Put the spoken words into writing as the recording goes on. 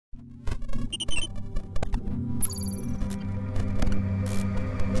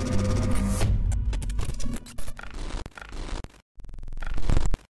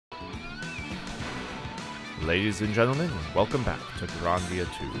Ladies and gentlemen, welcome back to Grandia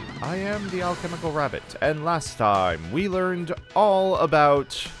 2. I am the Alchemical Rabbit, and last time we learned all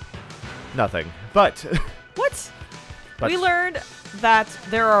about nothing, but... What? We learned that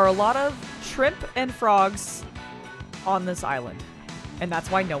there are a lot of shrimp and frogs on this island, and that's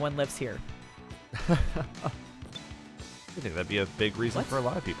why no one lives here. I think that'd be a big reason for a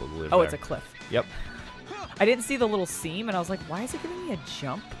lot of people to live there. Oh, it's a cliff. Yep. I didn't see the little seam, and I was like, why is it giving me a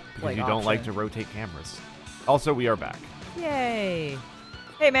jump? Because you don't like to rotate cameras. Also, we are back. Yay.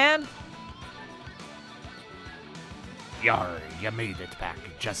 Hey, man. Yar, you made it back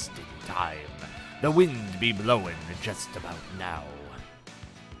just in time. The wind be blowing just about now.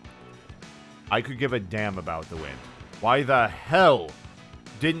 I could give a damn about the wind. Why the hell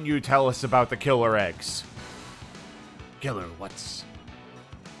didn't you tell us about the killer eggs? Killer,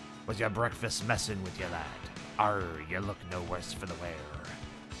 was your breakfast messing with you, lad? Arr, you look no worse for the wear.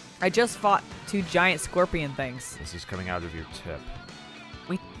 I just fought 2 giant scorpion things. This is coming out of your tip.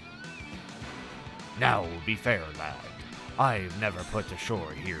 Now, be fair, lad. I've never put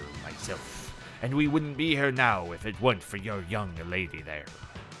ashore here myself, and we wouldn't be here now if it weren't for your young lady there.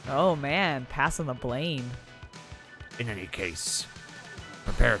 Oh, man. Passing the blame. In any case,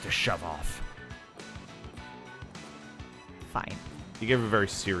 prepare to shove off. Fine. He gave a very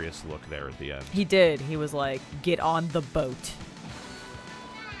serious look there at the end. He did. He was like, get on the boat.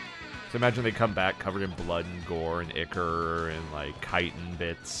 So imagine they come back covered in blood and gore and ichor and like chitin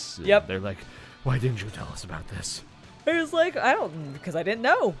bits. Yep. They're like, why didn't you tell us about this? I was like, because I didn't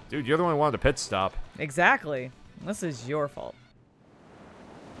know. Dude, you're the one who wanted a pit stop. Exactly. This is your fault.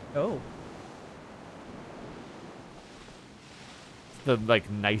 Oh. The like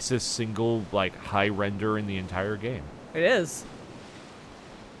nicest single like high render in the entire game. It is.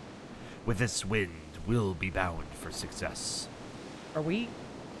 With this wind, we'll be bound for success. Are we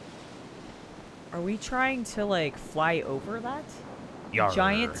trying to, like, fly over that? Yarr.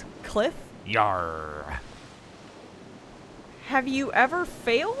 Giant cliff? Yarr. Have you ever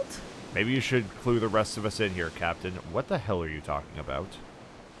failed? Maybe you should clue the rest of us in here, Captain. What the hell are you talking about?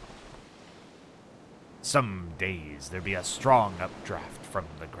 Some days there be a strong updraft from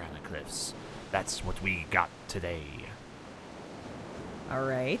the granite cliffs. That's what we got today. All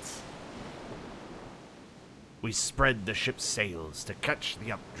right. We spread the ship's sails to catch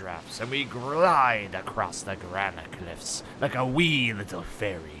the updrafts, and we glide across the granite cliffs like a wee little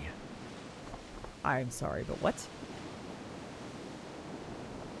fairy. I'm sorry, but what?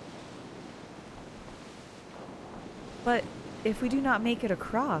 But if we do not make it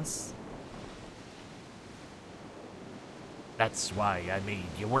across... That's why I made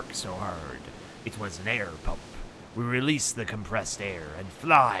you work so hard. It was an air pump. We release the compressed air and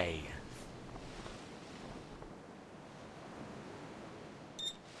fly.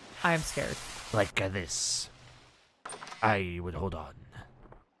 I am scared. Like this. I would hold on.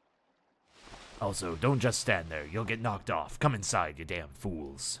 Also, don't just stand there. You'll get knocked off. Come inside, you damn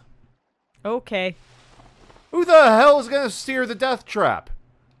fools. Okay. Who the hell is gonna steer the death trap?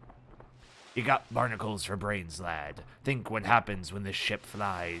 You got barnacles for brains, lad. Think what happens when this ship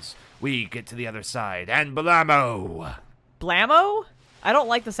flies. We get to the other side, and blammo! Blammo? I don't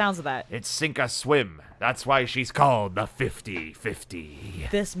like the sounds of that. It's sink or swim. That's why she's called the 50-50.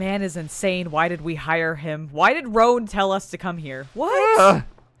 This man is insane. Why did we hire him? Why did Roan tell us to come here? What?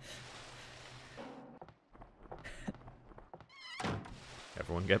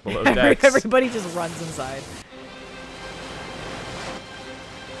 Everyone get below decks. Everybody just runs inside.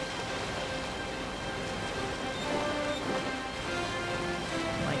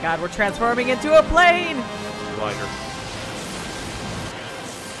 Oh my god, we're transforming into a plane! Glider.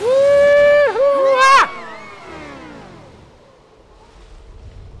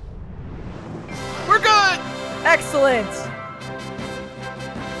 We're good! Excellent!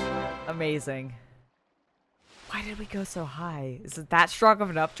 Amazing. Why did we go so high? Is it that strong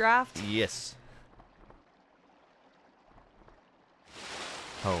of an updraft? Yes.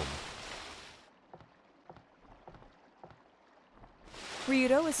 Home.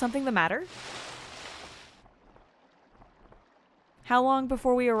 Ryudo, is something the matter? How long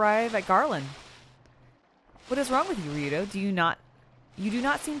before we arrive at Garland? What is wrong with you, Ryudo? You do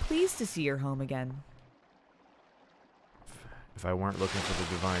not seem pleased to see your home again. If I weren't looking for the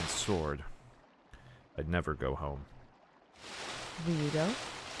divine sword, I'd never go home. Ryudo?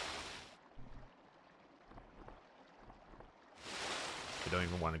 I don't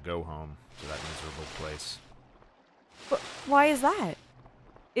even want to go home to that miserable place. But why is that?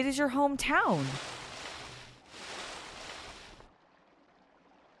 It is your hometown.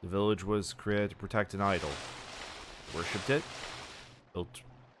 The village was created to protect an idol. Worshipped it, built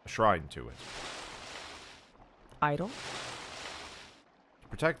a shrine to it. idol? To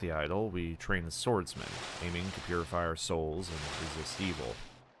protect the idol, we train the swordsman, aiming to purify our souls and resist evil.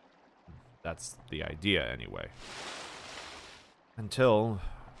 That's the idea, anyway. Until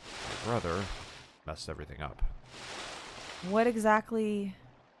my brother messed everything up. What exactly...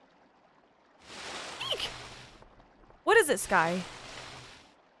 Eek! What is it, Sky?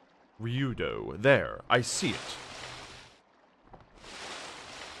 Ryudo, there, I see it.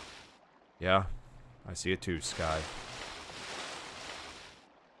 Yeah, I see it too, Sky.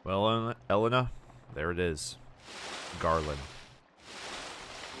 Well, Elena, there it is. Garland.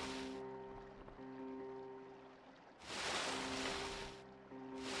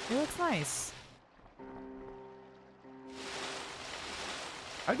 It looks nice.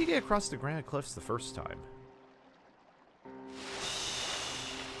 How did you get across the granite cliffs the first time?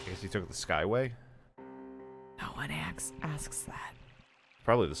 I guess you took the Skyway? No one asks that.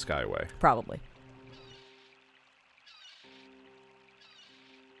 Probably the Skyway. Probably.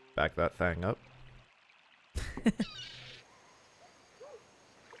 Back that thing up.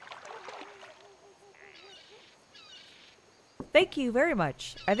 Thank you very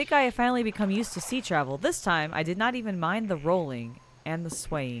much. I think I have finally become used to sea travel. This time, I did not even mind the rolling and the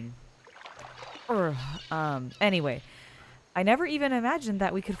swaying. Anyway, I never even imagined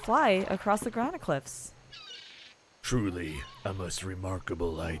that we could fly across the granite cliffs. Truly a most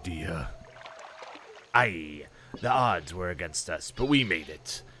remarkable idea. Aye, the odds were against us, but we made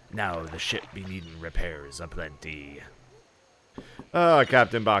it. Now the ship be needing repairs aplenty. Ah,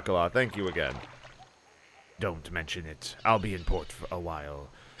 Captain Bacala, thank you again. Don't mention it. I'll be in port for a while.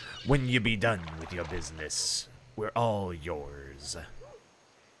 When you be done with your business, we're all yours.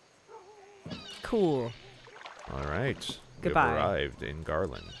 Cool. All right. Goodbye. We've arrived in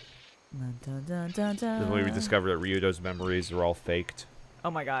Garland. Dun, dun, dun, dun, dun. This is when we discovered that Ryudo's memories are all faked.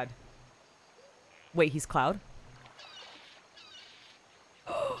 Oh my god. Wait, he's Cloud?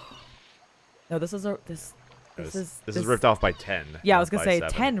 No, this is This is ripped off by 10. Yeah, I was not gonna by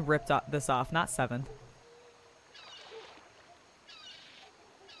say 7. 10 ripped this off, not 7.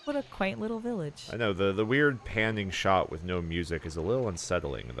 What a quaint little village. I know, the weird panning shot with no music is a little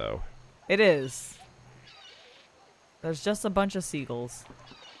unsettling, though. It is. There's just a bunch of seagulls.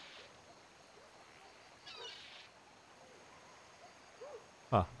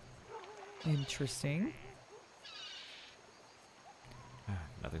 Huh. Interesting.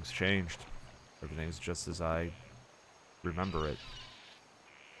 Nothing's changed. Everything's just as I remember it.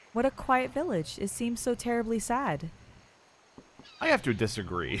 What a quiet village. It seems so terribly sad. I have to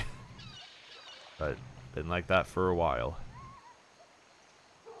disagree. But been like that for a while.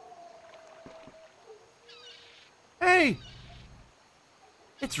 Hey!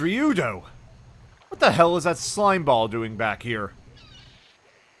 It's Ryudo! What the hell is that slime ball doing back here?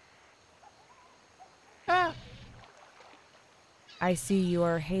 Ah! I see you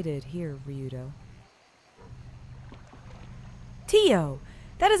are hated here, Ryudo. Tio,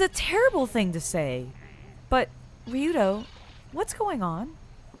 that is a terrible thing to say. But, Ryudo, what's going on?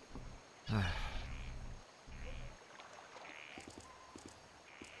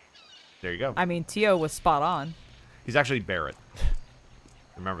 There you go. I mean, Tio was spot on. He's actually Barrett.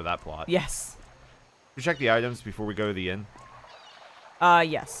 Remember that plot. Yes. We check the items before we go to the inn.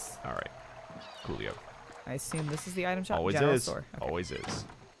 Yes. Alright. Coolio. I assume this is the item shop? Always General is. store. Okay. Always is.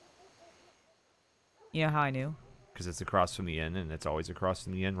 You know how I knew? Because it's across from the inn, and it's always across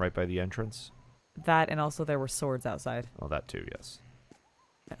from the inn, right by the entrance. That, and also there were swords outside. Oh, that too, yes.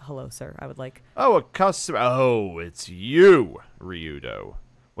 Hello, sir. I would like... Oh, a customer. Oh, it's you, Ryudo.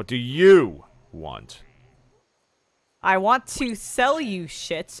 What do you want? I want to sell you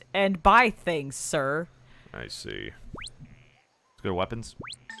shit and buy things, sir. I see. Let's go to weapons.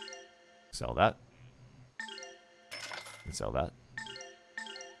 Sell that. We can sell that.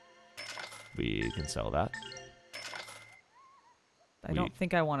 We can sell that. I don't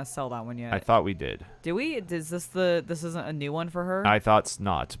think I want to sell that one yet. I thought we did. Do we? This isn't a new one for her? I thought's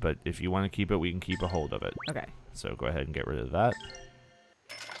not, but if you want to keep it, we can keep a hold of it. Okay. So go ahead and get rid of that.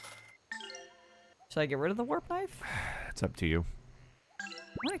 Should I get rid of the warp knife? It's up to you. I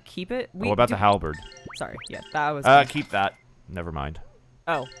want to keep it. What about the halberd? Sorry. Yeah, that was... Keep that. Never mind.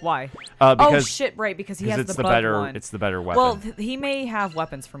 Oh, why? Because, oh, shit, right, because he has it's the the bug better, one. It's the better weapon. Well, he may have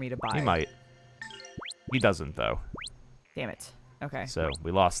weapons for me to buy. He might. He doesn't, though. Damn it. Okay. So,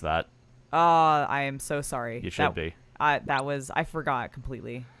 we lost that. I am so sorry. You should be. That was... I forgot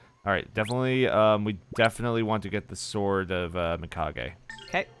completely. Alright, definitely, we definitely want to get the sword of Mikage.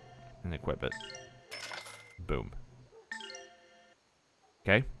 Okay. And equip it. Boom.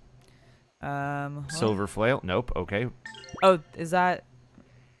 Okay. Silver flail. Nope. Okay. Oh, is that...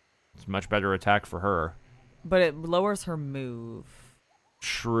 It's much better attack for her. But it lowers her move.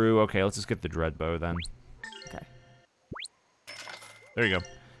 True. Okay, let's just get the Dreadbow then. Okay. There you go.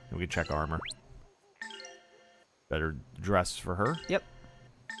 And we can check armor. Better dress for her. Yep.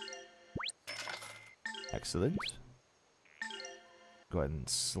 Excellent. Go ahead and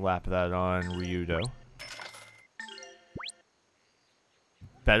slap that on Ryudo.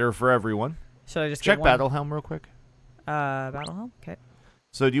 Better for everyone. Should I just check get one? Battle Helm real quick? Battle Helm? Okay.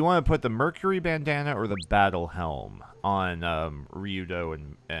 So do you want to put the Mercury Bandana or the Battle Helm on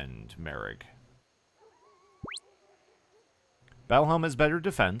Ryudo and Merrick? Battle Helm has better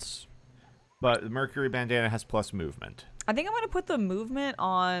defense, but the Mercury Bandana has plus movement. I think I'm going to put the movement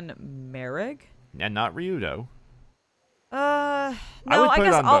on Merrick. And not Ryudo. No, I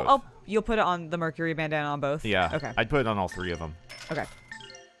guess both. you'll put it on the Mercury Bandana on both? Yeah. Okay. I'd put it on all three of them. Okay.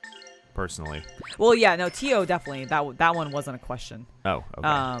 Personally. Well, yeah, no, T.O. definitely. That one wasn't a question. Oh,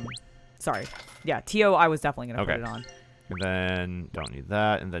 okay. Sorry. Yeah, T.O. I was definitely going to put it on. And then, don't need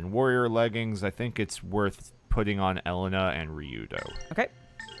that. And then Warrior Leggings, I think it's worth putting on Elena and Ryudo. Okay.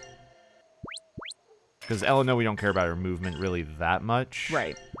 Because Elena, we don't care about her movement really that much.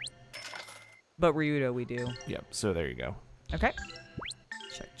 Right. But Ryudo, we do. Yep, so there you go. Okay.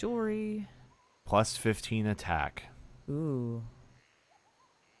 Check jewelry. Plus 15 attack. Ooh.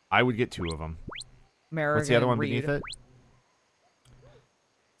 I would get 2 of them. Merrick What's the other one Reed. beneath it?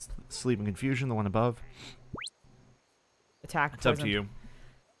 Sleep and Confusion, the one above. Attack. It's up to you.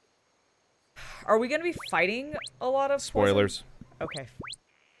 Are we going to be fighting a lot of Spoilers. Poison? Okay.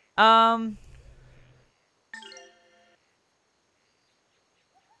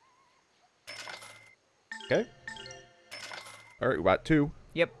 Okay. Alright, we got 2.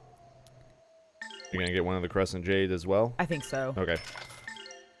 Yep. You're going to get one of the Crescent Jade as well? I think so. Okay.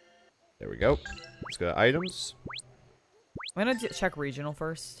 There we go. Let's go to items. I'm going to check regional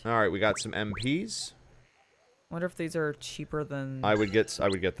first. Alright, we got some MPs. Wonder if these are cheaper than... I would get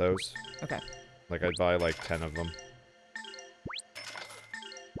those. Okay. Like, I'd buy like 10 of them.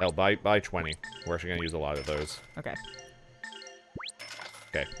 Hell, buy 20. We're actually gonna use a lot of those. Okay.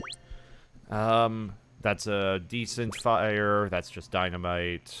 Okay. That's a decent fire. That's just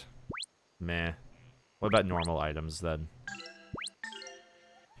dynamite. Meh. What about normal items then?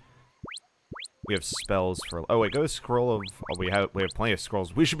 We have spells for... Oh wait, go to scroll of... Oh, we have plenty of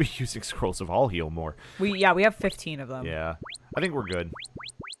scrolls. We should be using scrolls of all heal more. We have 15 of them. Yeah. I think we're good.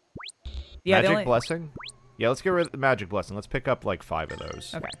 Yeah, Magic Blessing? Yeah, let's get rid of the Magic Blessing. Let's pick up like 5 of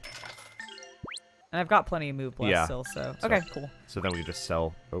those. Okay. And I've got plenty of move bless still, so... Okay, cool. So then we just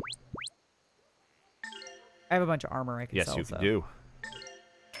sell... Oh. I have a bunch of armor I can Yes, sell. you can do.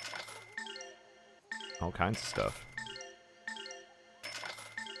 All kinds of stuff.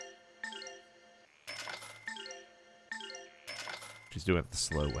 She's doing it the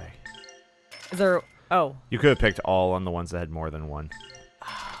slow way. Is there... Oh. You could have picked all on the ones that had more than one.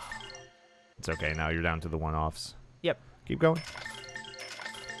 It's okay, now you're down to the one-offs. Yep. Keep going.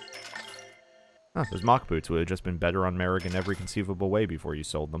 Huh, those mock boots would have just been better on Merrick in every conceivable way before you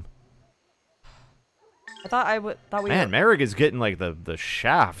sold them. I thought we Man, were... Merrick is getting like the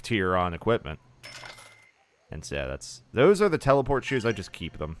shaft here on equipment. And so, yeah, those are the teleport shoes. I just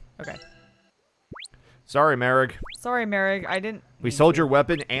keep them. Okay. Sorry, Merrick. Sorry, Merrick. I didn't... We sold your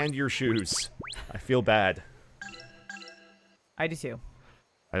weapon and your shoes. I feel bad. I do too.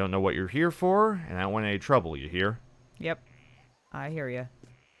 I don't know what you're here for, and I don't want any trouble, you hear? Yep. I hear you.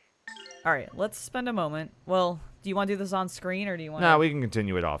 All right, let's spend a moment. Well, do you want to do this on screen, or do you want Nah, we can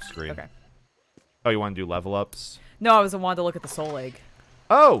continue it off screen. Okay. Oh, you want to do level ups? No, I wanted to look at the soul egg.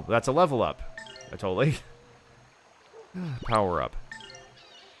 Oh, that's a level up. I totally... Power up.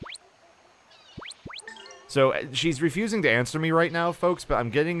 So, she's refusing to answer me right now, folks, but I'm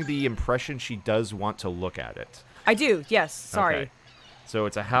getting the impression she does want to look at it. I do, yes. Sorry. Okay. So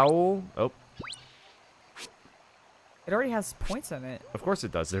it's a howl. Oh. It already has points in it. Of course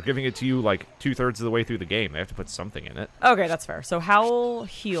it does. They're giving it to you like 2/3 of the way through the game. They have to put something in it. Okay, that's fair. So Howl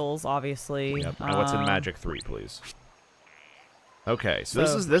heals, obviously. Yep. Now what's in Magic 3, please? Okay, so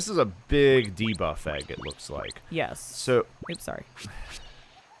this is a big debuff egg, it looks like. Yes. So... Oops, sorry.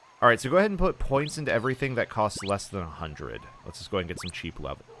 Alright, so go ahead and put points into everything that costs less than 100. Let's just go ahead and get some cheap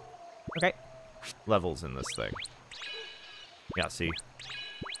Okay. levels in this thing. Yeah, see?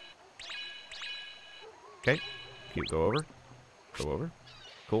 Okay. Go over. Go over.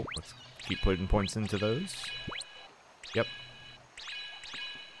 Cool. Let's keep putting points into those. Yep.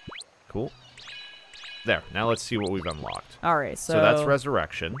 Cool. There. Now let's see what we've unlocked. All right, so that's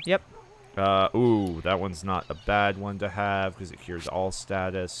Resurrection. Yep. Ooh, that one's not a bad one to have because it cures all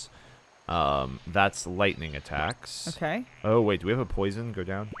status. That's lightning attacks. Okay. Oh, wait. Do we have a poison? Go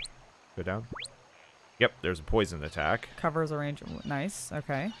down. Go down. Yep, there's a poison attack. Covers a range. Nice.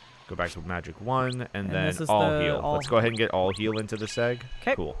 Okay. Go back to magic 1, and then this is all the heal. all- Let's go ahead and get all heal into this egg.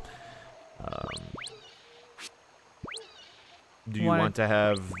 'Kay. Cool. Do you want to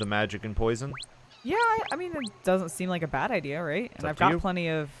have the magic and poison? Yeah, I mean, it doesn't seem like a bad idea, right? And up I've to got you. plenty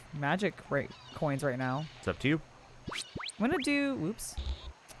of magic coins right now. It's up to you. I'm gonna do. Whoops.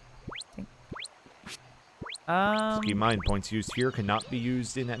 Keep in mind, points used here cannot be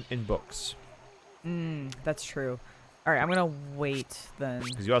used in books. That's true. All right, I'm gonna wait then.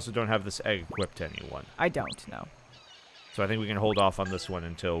 Because you also don't have this egg equipped to anyone. I don't know. So I think we can hold off on this one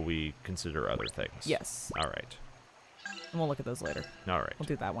until we consider other things. Yes, All right. and we'll look at those later. All right. We'll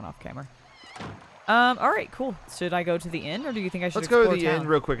do that one off camera. All right, cool. Should I go to the inn, or do you think I should Let's go to explore the town? inn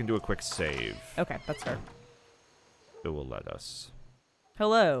real quick and do a quick save. Okay, that's fair. It will let us.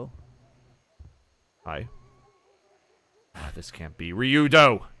 Hello. Hi. This can't be.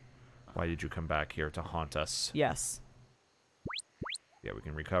 Ryudo! Why did you come back here to haunt us? Yes. Yeah, we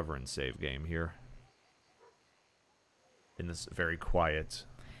can recover and save game here. In this very quiet,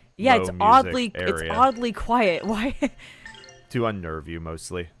 Yeah, low it's music area. it's oddly quiet. Why? To unnerve you,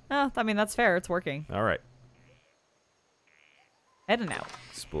 mostly. Oh, I mean, that's fair. It's working. All right. Heading out.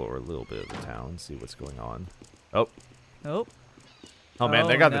 Explore a little bit of the town, see what's going on. Oh. Nope. Oh, man,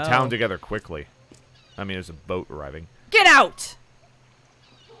 they Oh, got the town no. together quickly. I mean, there's a boat arriving. Get out!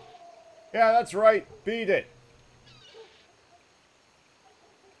 Yeah, that's right. Beat it.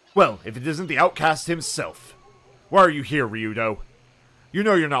 Well, if it isn't the outcast himself. Why are you here, Ryudo? You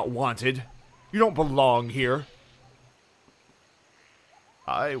know you're not wanted. You don't belong here.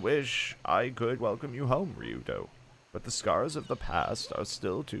 I wish I could welcome you home, Ryudo. But the scars of the past are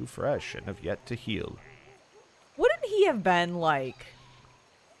still too fresh and have yet to heal. Wouldn't he have been like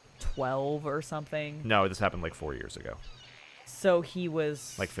 12 or something? No, this happened like 4 years ago. So he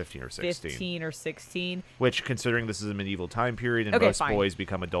was Like 15 or 16. 15 or 16. Which, considering this is a medieval time period and Okay, most fine. boys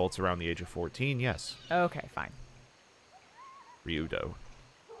become adults around the age of 14, yes. Okay, fine. Ryudo,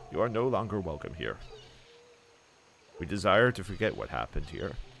 you are no longer welcome here. We desire to forget what happened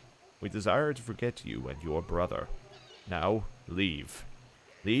here. We desire to forget you and your brother. Now, leave.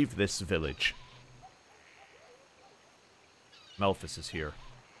 Leave this village. Melphis is here.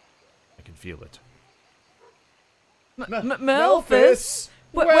 I can feel it. Melphis?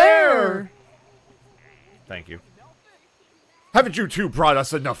 Where? Thank you. Haven't you two brought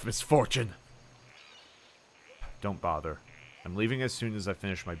us enough misfortune? Don't bother. I'm leaving as soon as I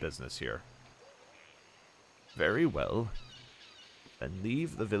finish my business here. Very well. Then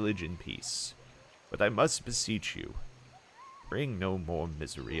leave the village in peace. But I must beseech you, bring no more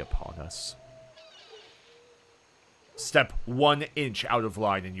misery upon us. Step 1 inch out of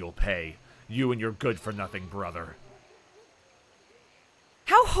line and you'll pay. You and your good-for-nothing brother.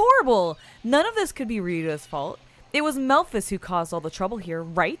 How horrible! None of this could be Ryudo's fault. It was Melphis who caused all the trouble here,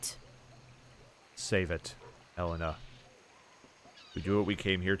 right? Save it, Elena. We do what we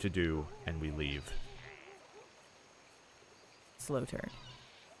came here to do, and we leave. Slow turn.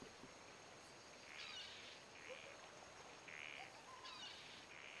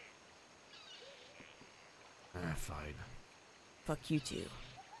 Fine. Fuck you too.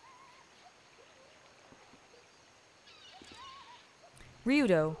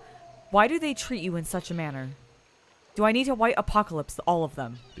 Ryudo, why do they treat you in such a manner? Do I need to white apocalypse all of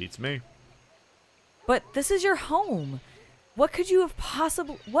them? Beats me. But this is your home. What could have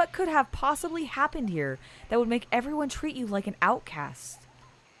possibly happened here that would make everyone treat you like an outcast?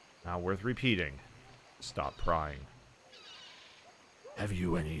 Not worth repeating. Stop prying. Have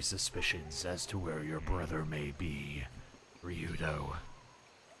you any suspicions as to where your brother may be, Ryudo?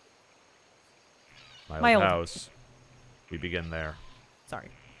 My old old- house. We begin there. Sorry,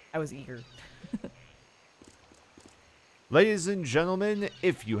 I was eager. Ladies and gentlemen,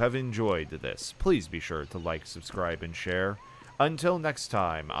 if you have enjoyed this, please be sure to like, subscribe, and share. Until next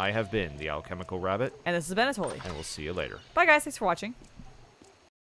time, I have been the Alchemical Rabbit, And this has been Atoli. and we'll see you later. Bye guys, thanks for watching.